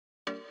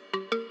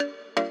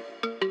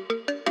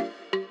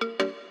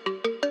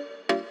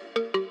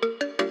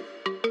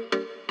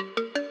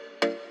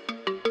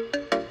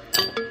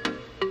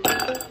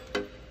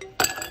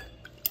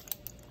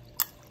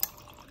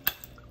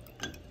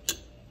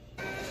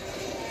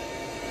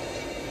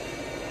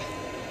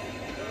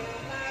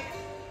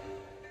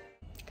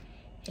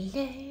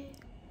Hello.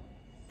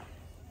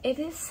 It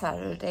is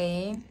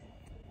Saturday.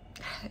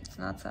 It's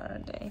not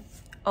Saturday.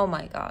 Oh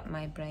my god,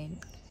 my brain.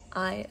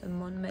 I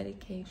am on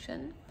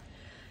medication.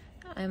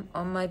 I'm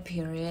on my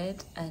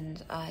period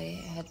and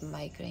I had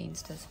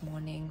migraines this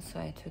morning, so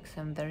I took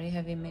some very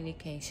heavy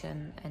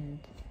medication, and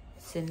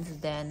since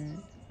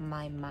then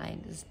my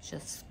mind is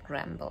just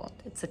scrambled.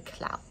 It's a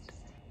cloud.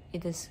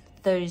 It is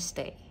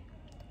Thursday.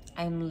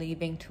 I'm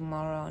leaving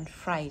tomorrow on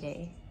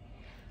Friday.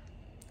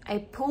 I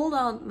pulled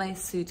out my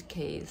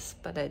suitcase,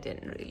 but I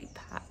didn't really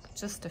pack.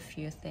 Just a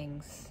few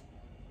things.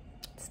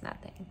 It's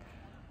nothing.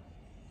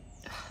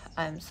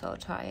 I'm so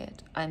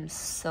tired. I'm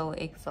so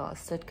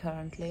exhausted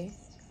currently.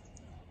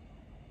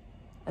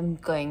 I'm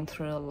going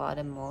through a lot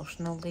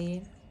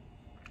emotionally,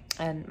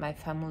 and my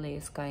family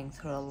is going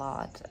through a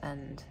lot,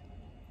 and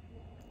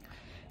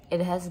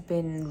it has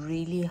been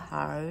really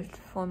hard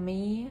for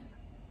me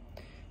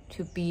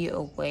to be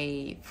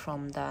away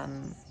from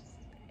them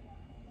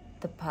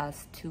the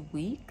past 2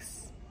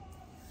 weeks,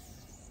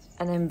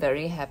 and I'm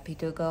very happy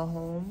to go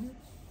home.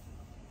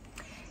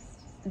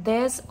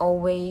 There's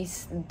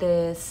always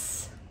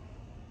this,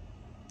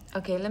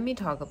 okay, let me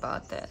talk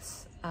about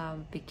this,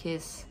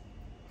 because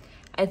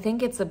I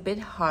think it's a bit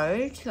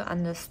hard to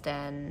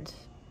understand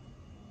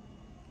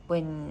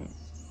when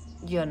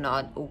you're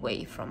not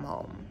away from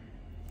home.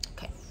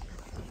 Okay.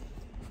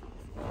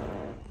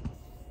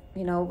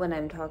 You know, when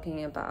I'm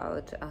talking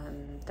about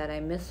that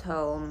I miss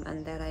home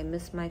and that I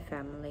miss my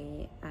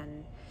family,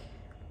 and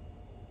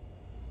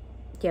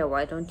yeah,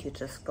 why don't you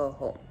just go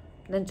home?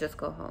 Then just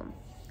go home.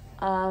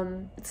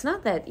 It's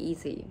not that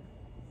easy,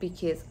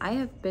 because I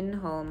have been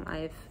home.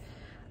 I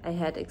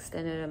had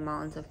extended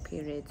amounts of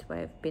periods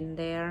where I've been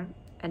there,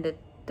 and it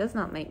does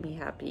not make me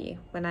happy.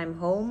 When I'm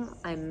home,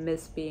 I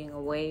miss being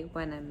away.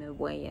 When I'm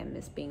away, I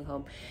miss being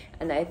home.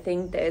 And I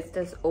think there's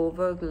this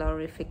over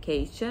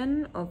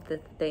glorification of the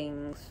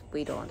things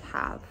we don't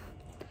have.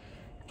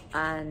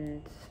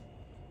 And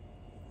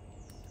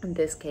in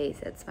this case,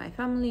 it's my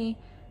family.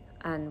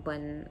 And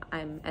when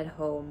I'm at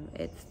home,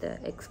 it's the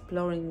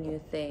exploring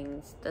new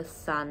things, the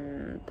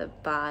sun, the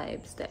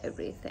vibes, the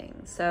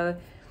everything. So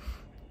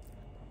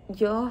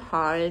your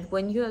heart,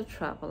 when you're a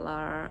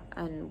traveler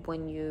and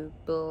when you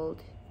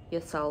build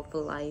yourself a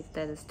life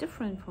that is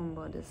different from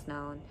what is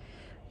known,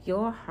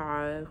 your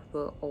heart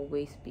will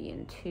always be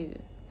in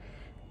tune.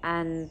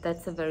 And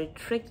that's a very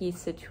tricky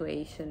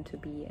situation to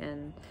be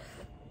in.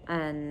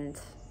 And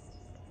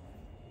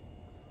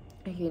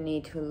you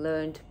need to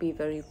learn to be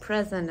very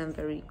present and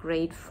very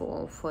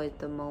grateful for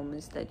the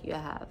moments that you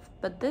have.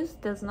 But this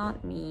does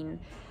not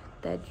mean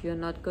that you're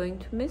not going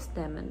to miss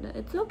them, and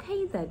it's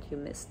okay that you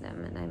miss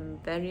them. And I'm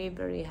very,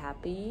 very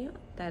happy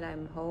that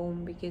I'm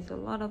home, because a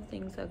lot of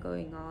things are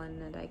going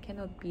on and I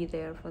cannot be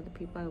there for the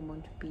people I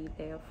want to be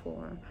there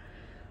for,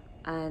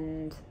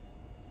 and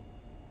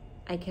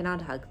I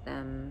cannot hug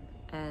them,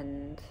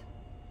 and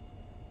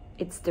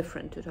it's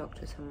different to talk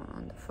to someone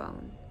on the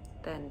phone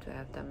than to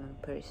have them in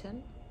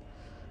person.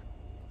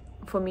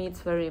 For me,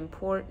 it's very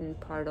important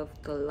part of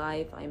the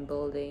life I'm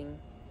building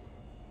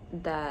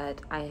that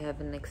I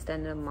have an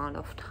extended amount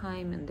of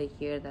time in the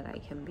year that I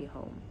can be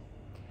home.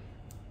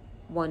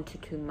 1 to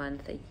 2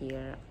 months a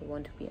year. I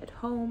want to be at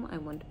home. I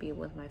want to be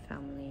with my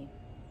family,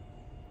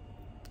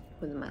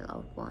 with my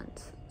loved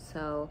ones.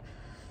 So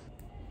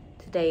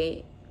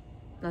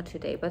not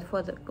today, but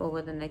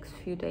over the next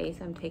few days,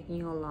 I'm taking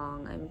you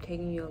along. I'm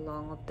taking you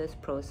along of this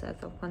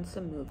process of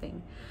constant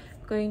moving.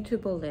 I'm going to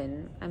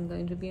Berlin. I'm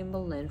going to be in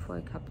Berlin for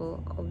a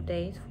couple of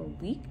days, for a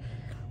week.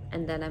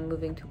 And then I'm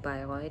moving to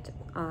Bayreuth,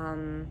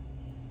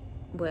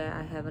 where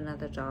I have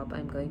another job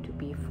I'm going to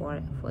be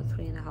for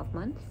 3.5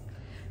 months.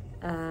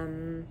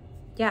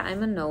 Yeah,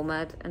 I'm a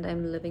nomad and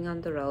I'm living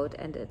on the road,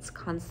 and it's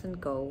constant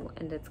go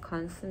and it's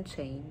constant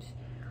change.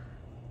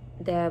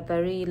 There are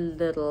very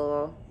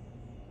little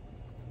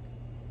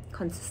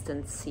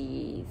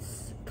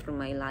consistencies through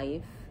my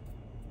life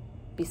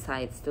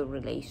besides the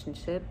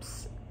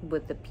relationships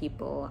with the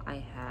people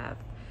I have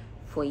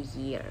for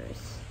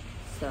years.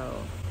 So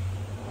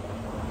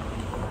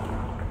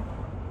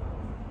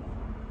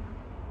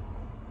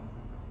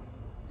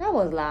that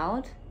was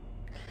loud.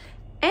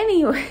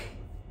 Anyway,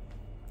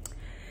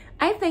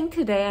 I think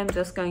today I'm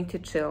just going to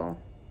chill.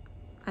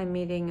 I'm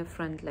meeting a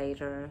friend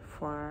later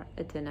for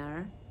a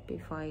dinner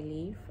before I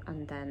leave,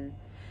 and then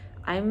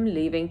I'm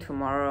leaving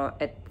tomorrow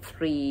at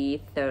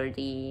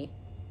 3:30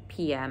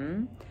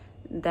 p.m.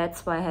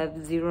 That's why I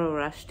have zero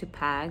rush to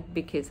pack,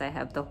 because I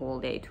have the whole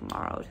day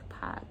tomorrow to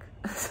pack.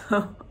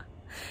 So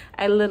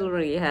I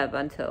literally have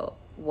until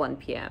 1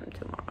 p.m.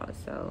 tomorrow.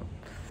 So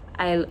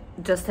I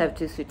just have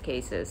 2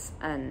 suitcases,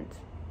 and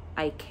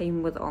I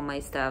came with all my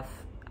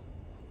stuff,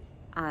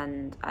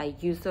 and I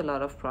used a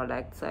lot of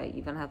products, so I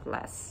even have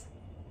less.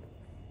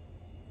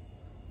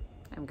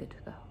 I'm good to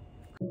go.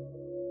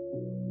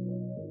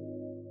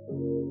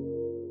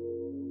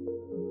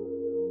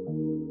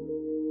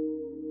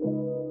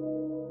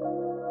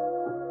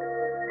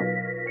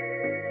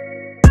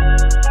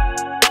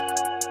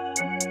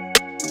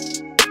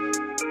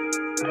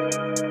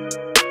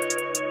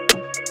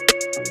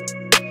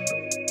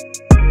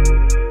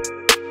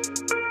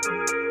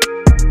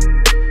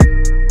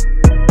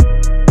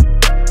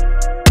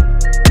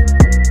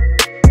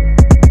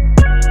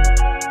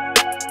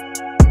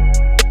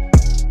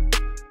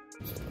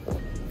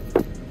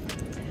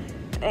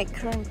 a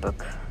current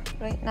book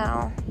right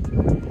now.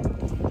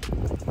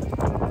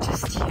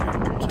 Just here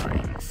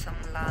enjoying some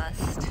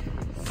last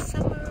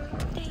summer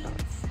days,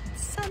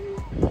 sun,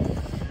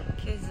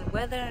 because the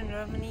weather in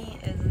Germany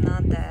is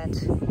not that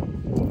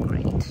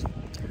great.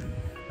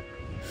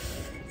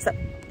 So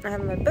I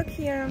have my book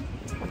here,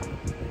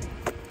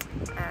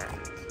 and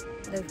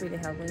that's really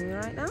helping me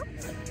right now.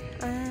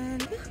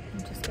 And yeah, I'm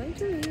just going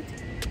to read.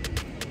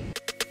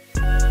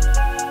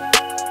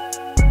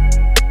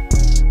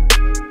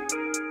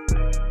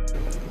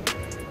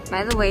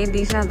 By the way,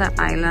 these are the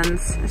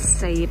islands,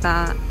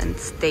 Saba and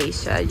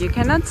Statia. You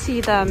cannot see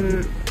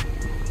them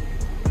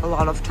a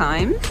lot of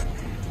times,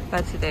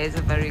 but today is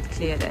a very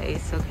clear day,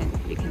 so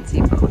you can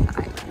see both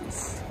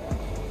islands.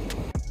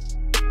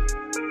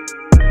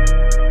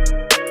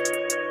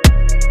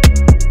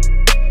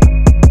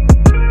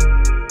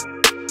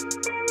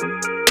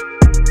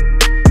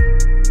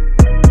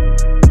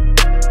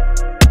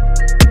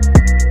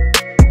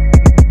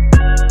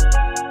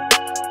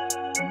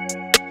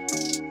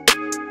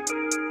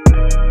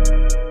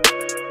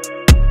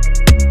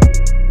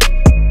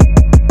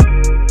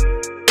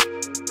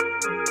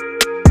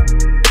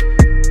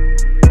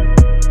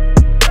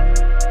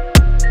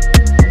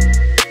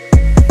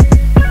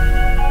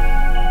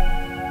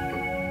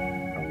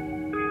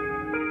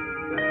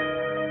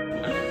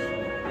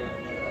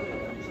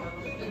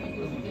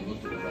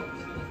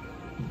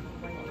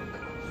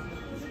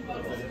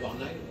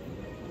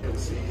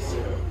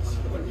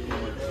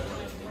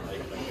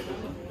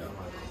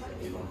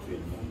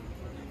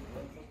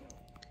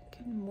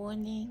 Good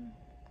morning.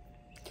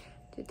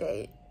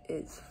 Today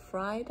is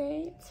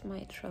Friday. It's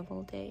my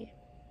travel day.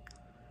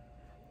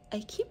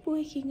 I keep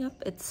waking up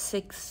at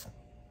 6.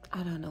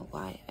 I don't know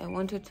why. I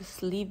wanted to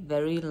sleep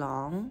very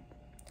long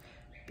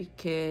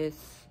because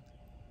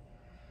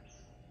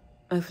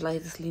my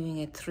flight is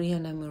leaving at 3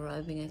 and I'm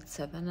arriving at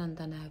 7, and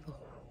then I have a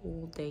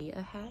whole day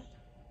ahead.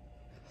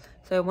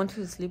 So I wanted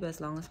to sleep as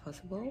long as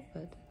possible,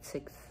 but it's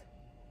 6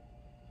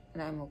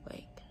 and I'm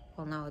awake.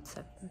 Well, now it's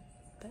 7,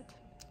 but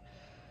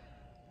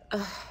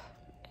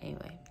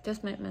anyway,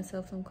 just made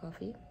myself some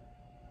coffee,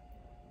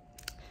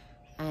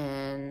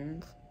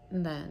 and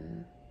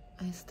then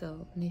I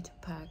still need to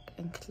pack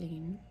and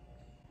clean.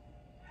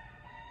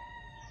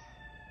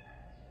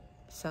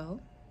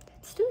 So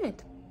let's do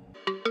it.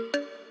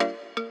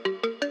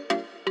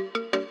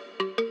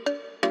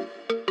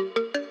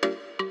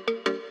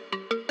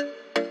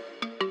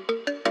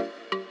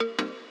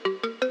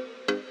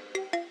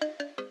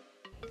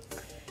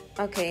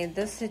 Okay,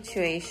 this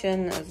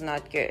situation is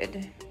not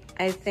good.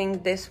 I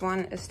think this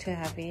one is too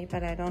heavy,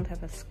 but I don't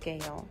have a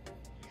scale.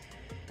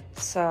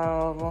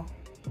 So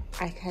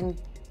I can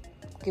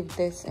give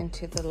this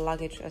into the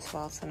luggage as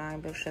well. So now I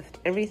will shift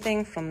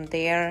everything from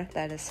there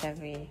that is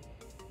heavy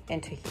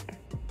into here.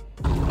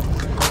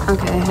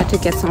 Okay, I had to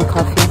get some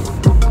coffee.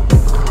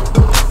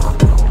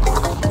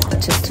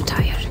 Just too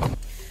tired.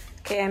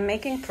 Okay, I'm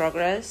making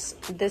progress.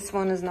 This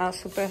one is now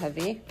super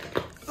heavy.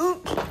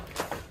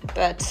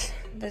 But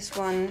this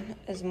one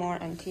is more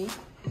empty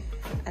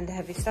and the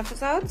heavy stuff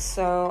is out,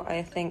 so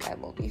I think I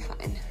will be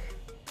fine.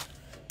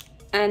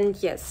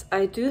 And yes,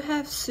 I do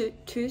have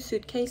 2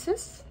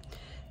 suitcases.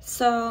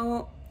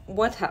 So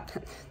what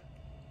happened?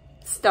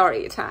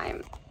 Story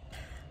time.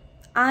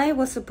 I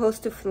was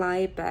supposed to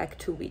fly back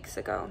 2 weeks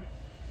ago,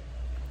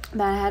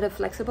 but I had a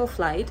flexible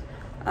flight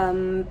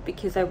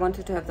because I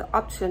wanted to have the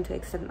option to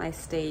extend my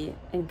stay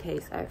in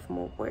case I have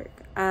more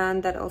work,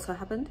 and that also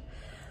happened.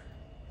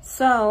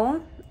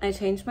 So I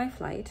changed my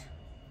flight,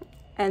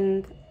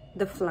 and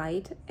the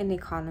flight in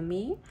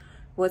economy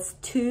was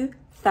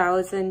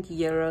 2,000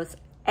 euros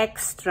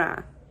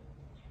extra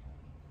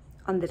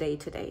on the day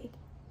today.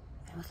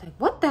 I was like,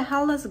 what the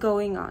hell is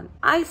going on?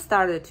 I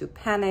started to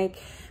panic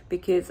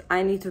because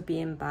I need to be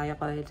in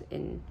Bayreuth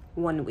in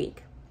 1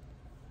 week.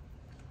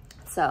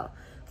 So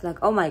it's like,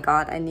 oh my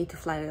God, I need to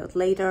fly out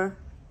later.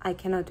 I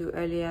cannot do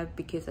earlier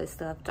because I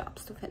still have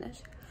jobs to finish.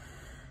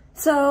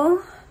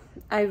 So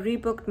I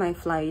rebooked my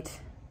flight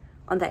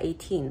on the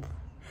 18th.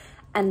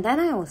 And then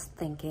I was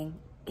thinking,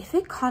 if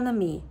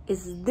economy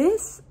is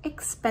this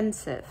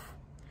expensive,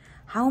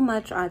 how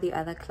much are the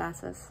other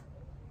classes?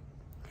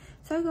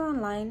 So I go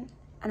online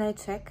and I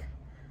check,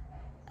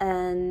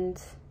 and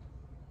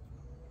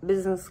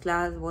business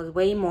class was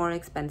way more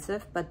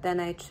expensive, but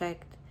then I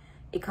checked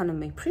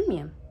economy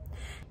premium.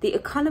 The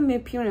economy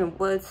premium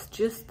was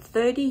just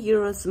 30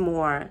 euros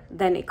more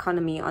than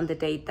economy on the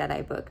date that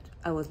I booked.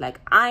 I was like,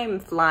 I'm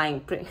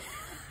flying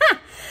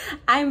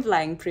I'm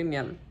flying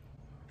premium.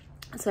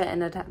 So I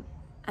ended up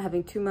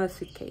having 2 more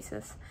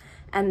suitcases.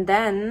 And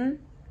then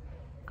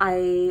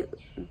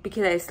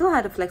because I still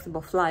had a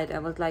flexible flight, I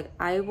was like,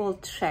 I will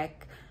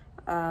check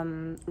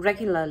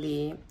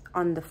regularly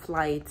on the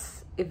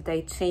flights if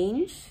they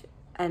change,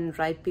 and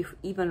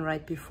even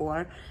right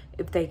before,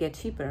 if they get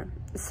cheaper.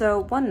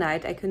 So one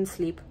night I couldn't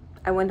sleep.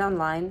 I went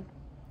online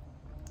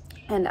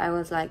and I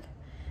was like,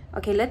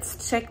 okay,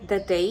 let's check the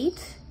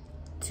date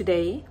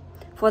today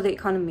for the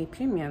economy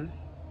premium.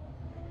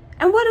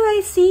 And what do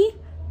I see?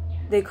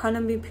 The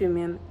economy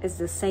premium is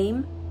the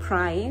same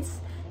price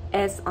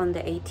as on the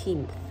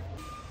 18th.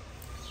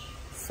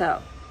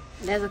 So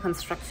there's a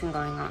construction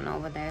going on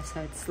over there,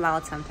 so it's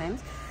loud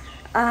sometimes.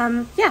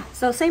 Yeah,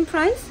 so same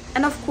price,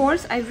 and of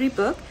course I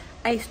rebook.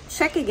 I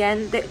check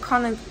again the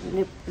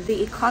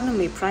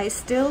economy price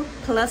still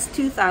plus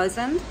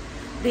 2,000.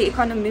 The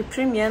economy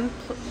premium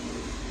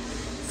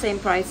same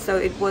price, so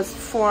it was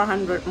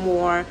 400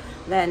 more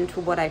than to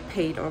what I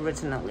paid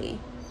originally.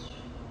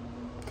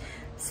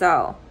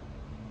 So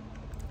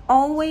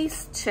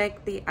always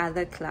check the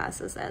other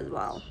classes as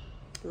well.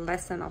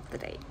 Lesson of the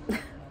day.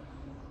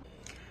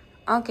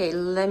 Okay,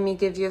 let me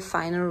give you a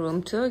final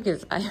room tour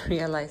because I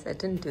realized I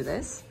didn't do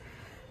this.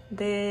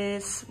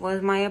 This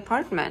was my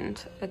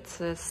apartment. It's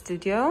a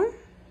studio.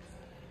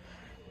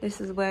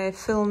 This is where I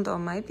filmed all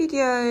my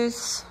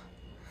videos.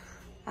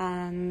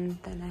 And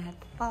then I had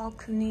the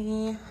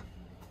balcony.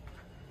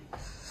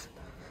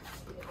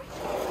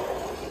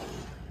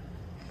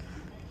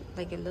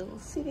 Like a little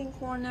sitting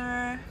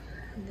corner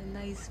and a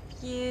nice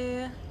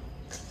view.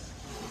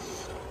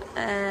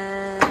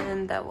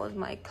 And that was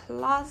my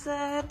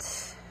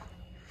closet.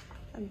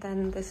 And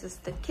then this is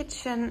the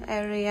kitchen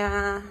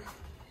area.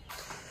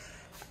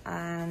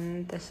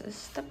 And this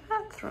is the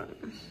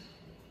bathroom.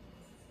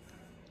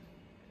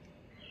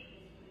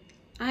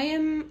 I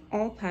am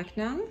all packed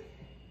now.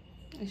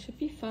 I should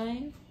be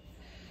fine.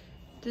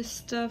 This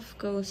stuff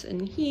goes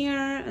in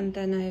here, and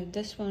then I have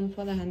this one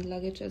for the hand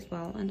luggage as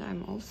well, and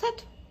I'm all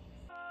set.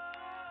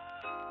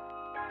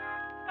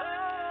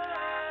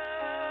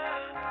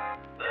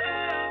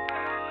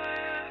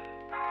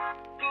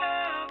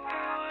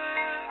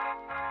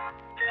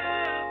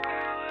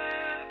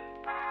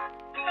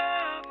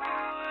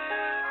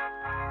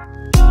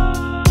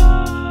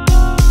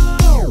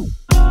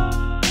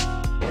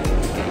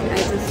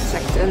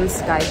 In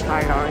Sky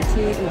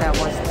Priority, and that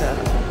was the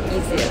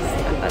easiest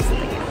and best thing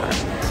ever.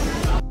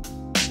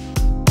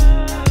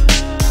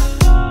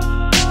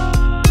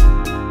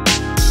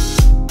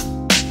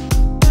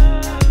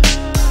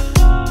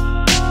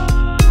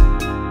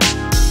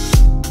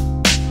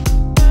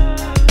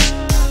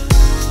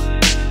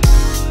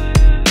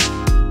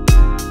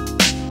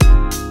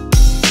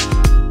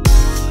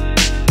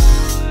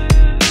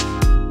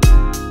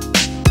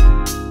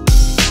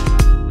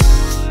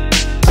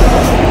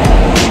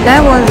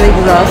 That was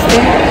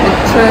exhausting. It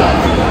took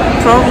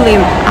probably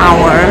an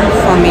hour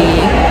for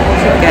me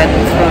to get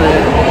through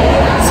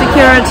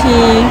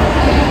security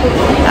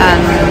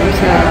and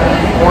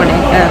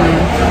boarding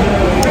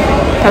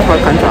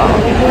passport control.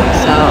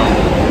 So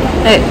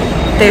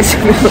there's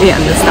really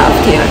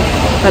understaffed here.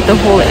 But the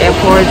whole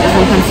airport is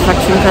in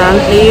construction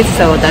currently,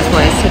 so that's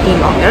why it's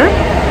taking longer.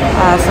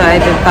 So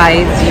I'd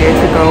advise you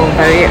to go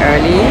very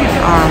early.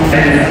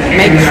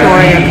 Make sure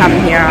you come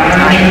here on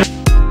time.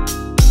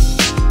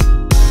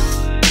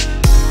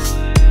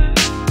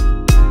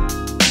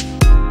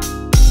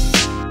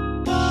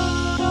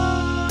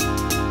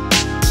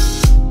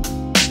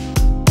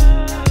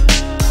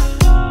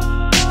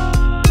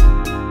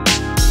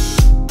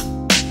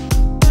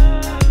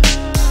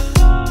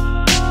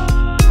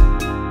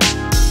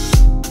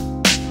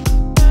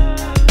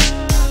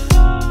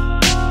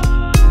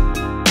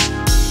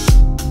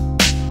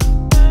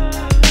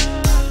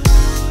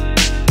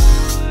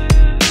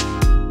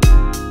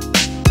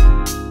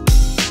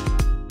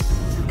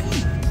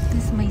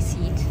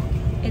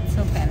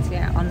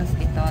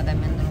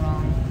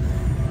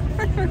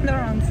 The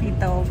wrong seat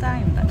the whole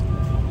time, but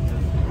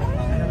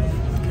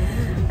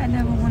I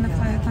never want to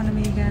fly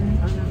economy again,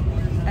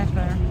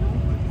 ever.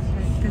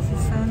 This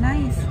is so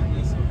nice.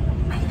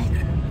 My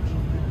legroom.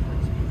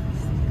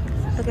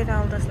 Look at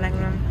all this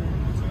legroom.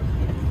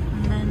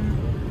 And then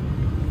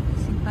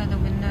sit by the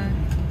window.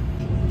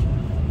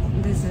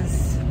 This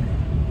is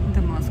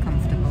the most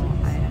comfortable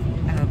I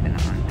have ever been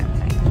on an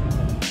airplane.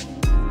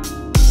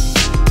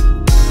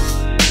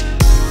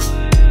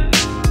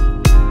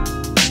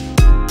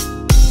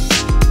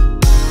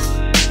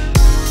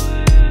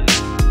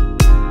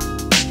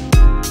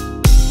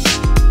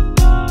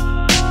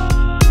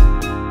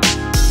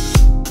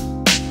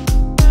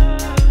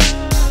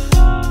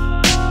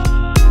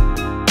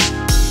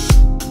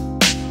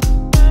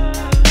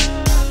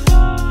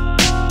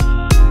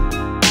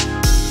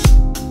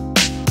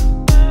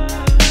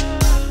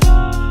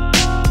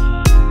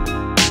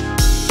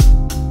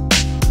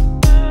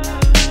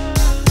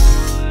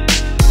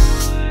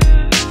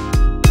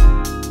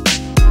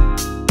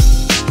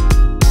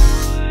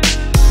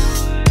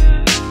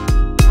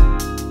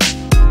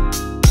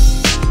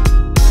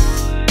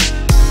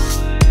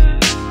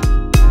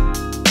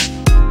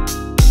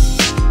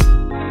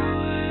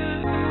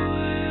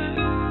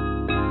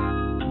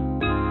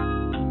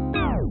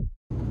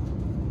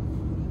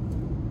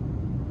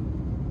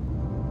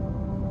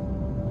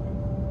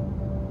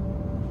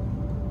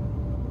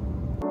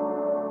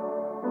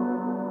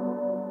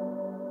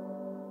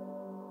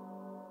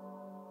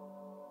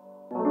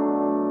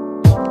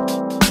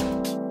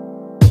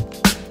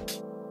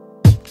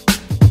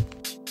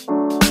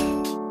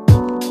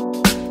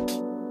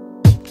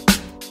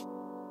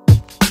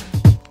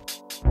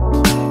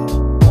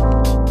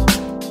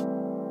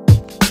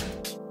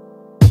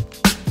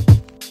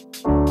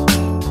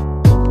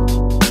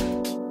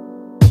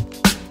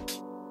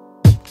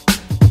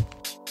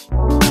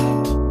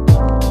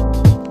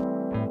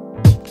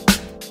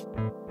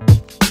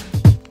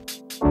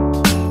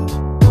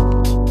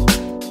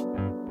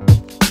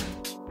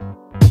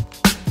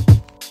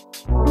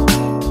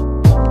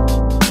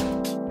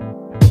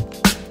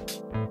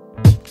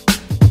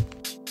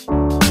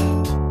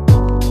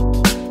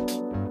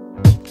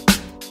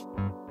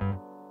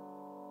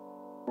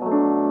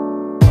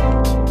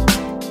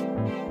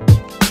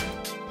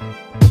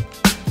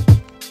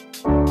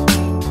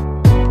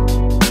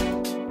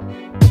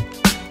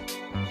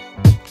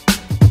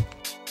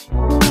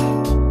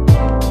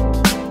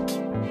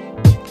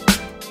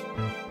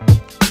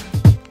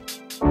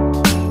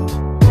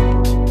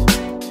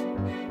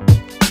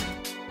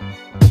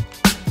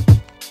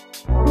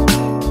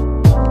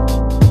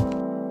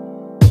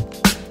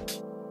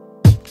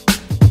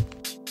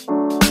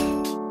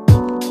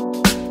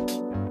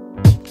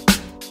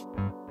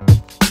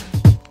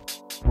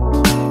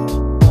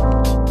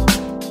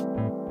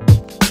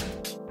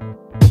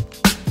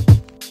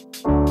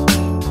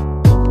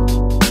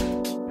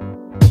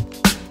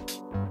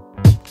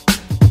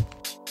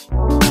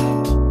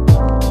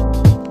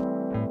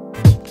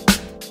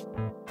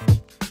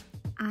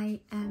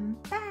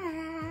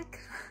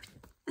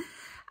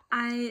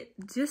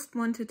 just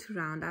wanted to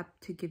round up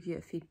to give you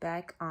a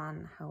feedback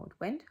on how it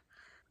went.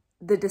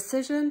 The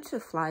decision to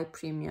fly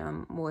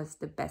premium was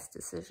the best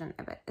decision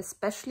ever,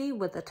 especially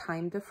with the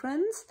time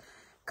difference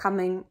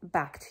coming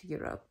back to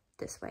Europe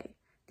this way.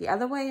 The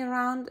other way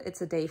around,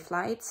 it's a day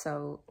flight,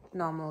 so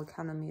normal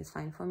economy is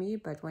fine for me,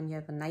 but when you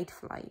have a night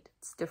flight,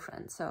 it's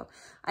different. So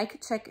I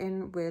could check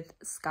in with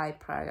Sky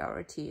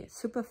Priority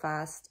super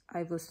fast.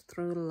 I was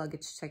through the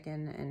luggage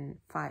check-in in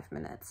 5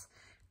 minutes,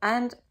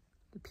 and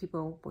the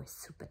people were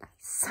super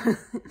nice.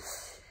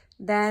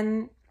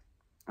 Then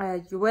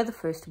you were the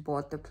first to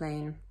board the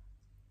plane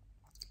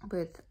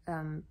with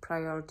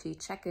priority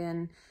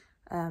check-in.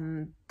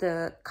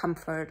 The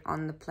comfort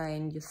on the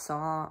plane, you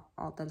saw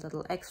all the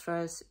little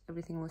extras,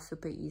 everything was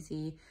super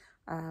easy,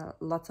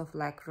 lots of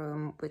leg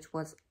room, which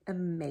was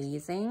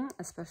amazing,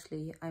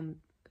 especially I'm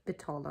a bit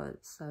taller,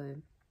 so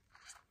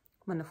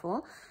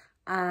wonderful.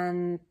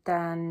 And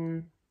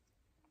then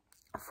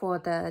for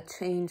the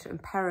change in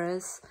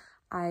Paris,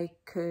 I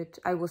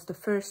was the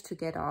first to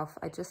get off.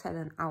 I just had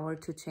an hour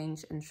to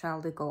change, and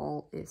Charles de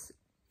Gaulle is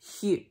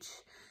huge,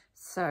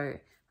 so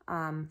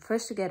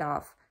first to get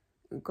off,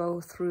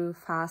 go through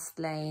fast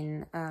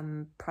lane,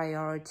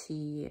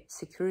 priority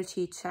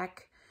security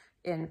check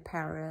in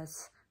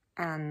Paris,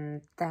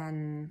 and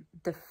then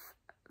the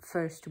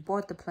first to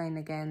board the plane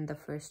again, the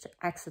first to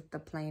exit the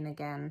plane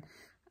again,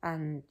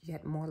 and you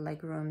had more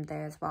leg room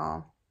there as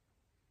well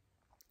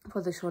for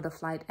the shorter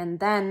flight. And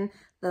then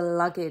the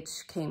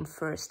luggage came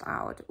first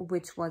out,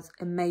 which was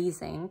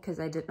amazing because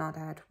I did not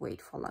have to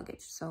wait for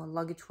luggage. So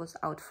luggage was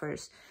out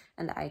first,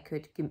 and I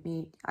could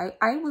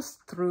I was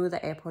through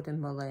the airport in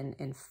Berlin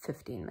in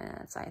 15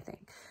 minutes, I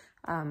think.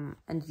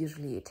 And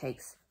usually it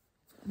takes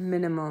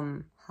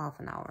minimum half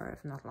an hour,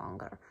 if not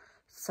longer.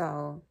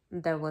 So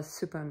that was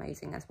super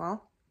amazing as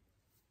well.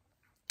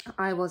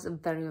 I was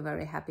very,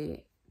 very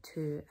happy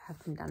to have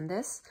done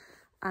this,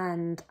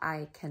 and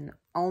I can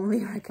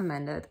only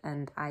recommend it,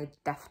 and I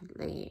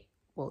definitely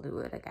will do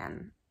it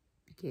again,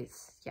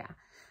 because yeah.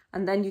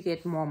 And then you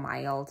get more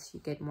miles, you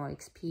get more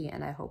XP,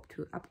 and I hope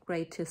to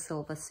upgrade to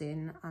Silver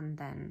Sin, and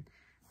then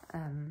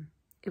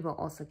it will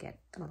also get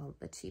a little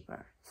bit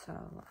cheaper.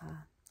 So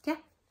yeah,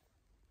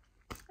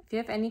 if you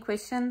have any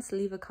questions,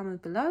 leave a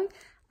comment below,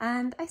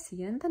 and I see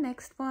you in the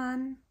next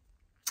one.